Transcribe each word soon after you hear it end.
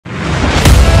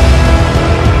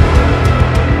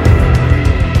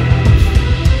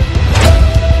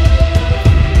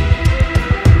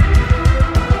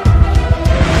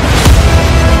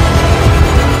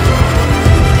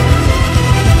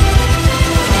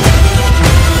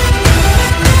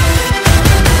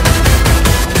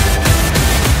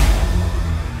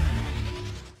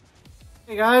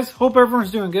guys, hope everyone's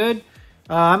doing good.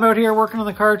 I'm out here working on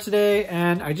the car today,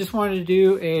 and I just wanted to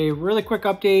do a really quick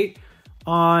update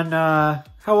on how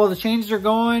well the changes are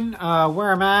going,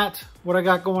 where I'm at, what I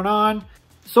got going on.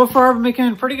 So far, I'm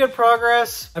making pretty good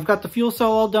progress. I've got the fuel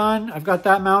cell all done. I've got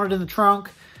that mounted in the trunk.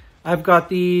 I've got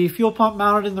the fuel pump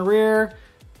mounted in the rear.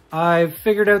 I've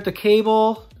figured out the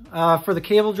cable for the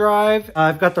cable drive.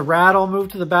 I've got the rad all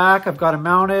moved to the back. I've got it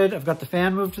mounted. I've got the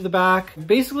fan moved to the back.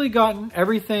 Basically gotten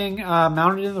everything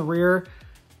mounted in the rear.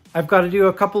 I've got to do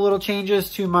a couple little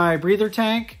changes to my breather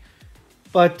tank,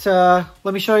 but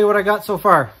let me show you what I got so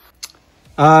far.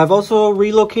 I've also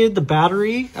relocated the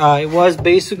battery. It was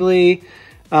basically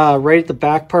right at the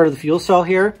back part of the fuel cell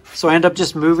here. So I end up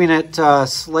just moving it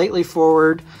slightly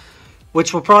forward,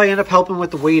 which will probably end up helping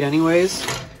with the weight anyways.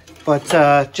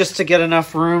 But just to get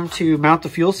enough room to mount the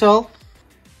fuel cell.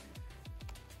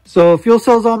 So fuel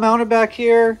cell's all mounted back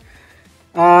here.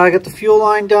 I got the fuel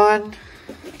line done.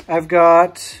 I've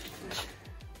got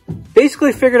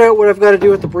basically figured out what I've got to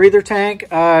do with the breather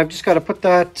tank. I've just got to put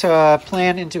that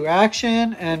plan into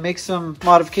action and make some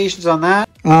modifications on that.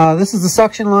 This is the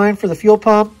suction line for the fuel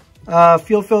pump.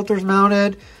 Fuel filter's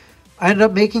mounted. I ended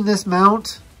up making this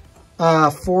mount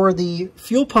for the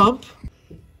fuel pump.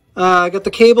 I got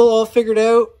the cable all figured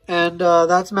out, and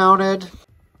that's mounted.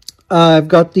 I've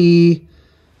got the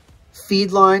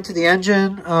feed line to the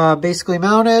engine basically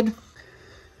mounted.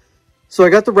 So I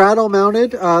got the rad all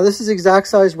mounted. This is the exact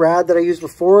size rad that I used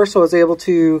before, so I was able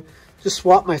to just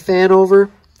swap my fan over.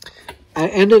 I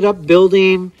ended up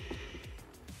building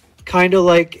kind of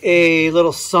like a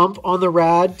little sump on the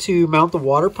rad to mount the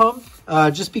water pump,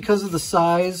 just because of the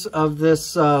size of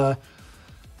this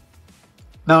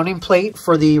mounting plate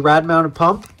for the rad mounted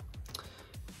pump,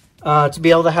 to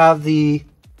be able to have the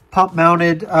pump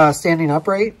mounted standing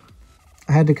upright.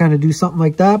 I had to kind of do something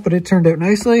like that, but it turned out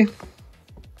nicely.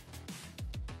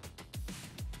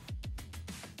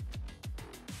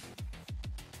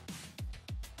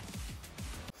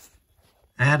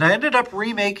 And I ended up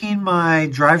remaking my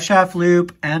drive shaft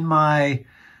loop and my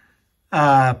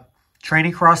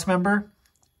training cross member,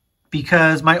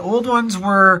 because my old ones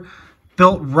were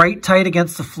built right tight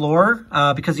against the floor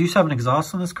because I used to have an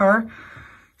exhaust on this car.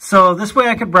 So this way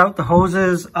I could route the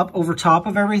hoses up over top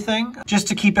of everything just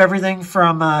to keep everything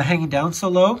from hanging down so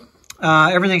low.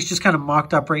 Everything's just kind of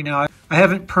mocked up right now. I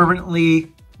haven't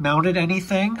permanently mounted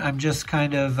anything. I'm just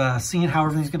kind of seeing how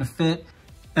everything's going to fit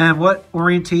and what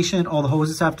orientation all the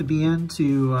hoses have to be in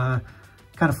to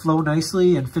kind of flow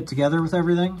nicely and fit together with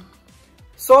everything.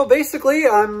 So basically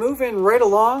I'm moving right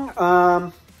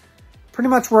along. Pretty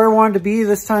much where I wanted to be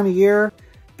this time of year.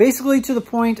 Basically to the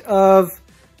point of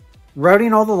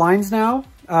routing all the lines now,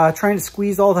 trying to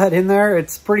squeeze all that in there.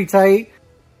 It's pretty tight.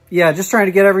 Yeah, just trying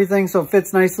to get everything so it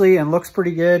fits nicely and looks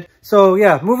pretty good. So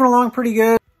yeah, moving along pretty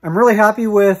good. I'm really happy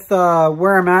with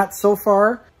where I'm at so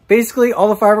far. Basically all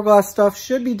the fiberglass stuff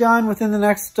should be done within the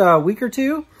next week or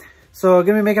two. So I'm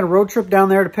gonna be making a road trip down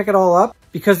there to pick it all up,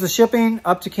 because the shipping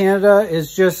up to Canada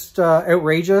is just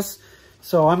outrageous.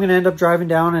 So I'm going to end up driving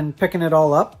down and picking it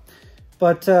all up.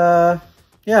 But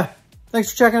yeah,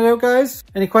 thanks for checking it out, guys.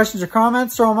 Any questions or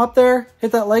comments, throw them up there.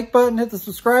 Hit that like button, hit the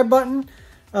subscribe button.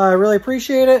 I really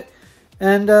appreciate it.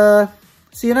 And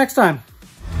see you next time.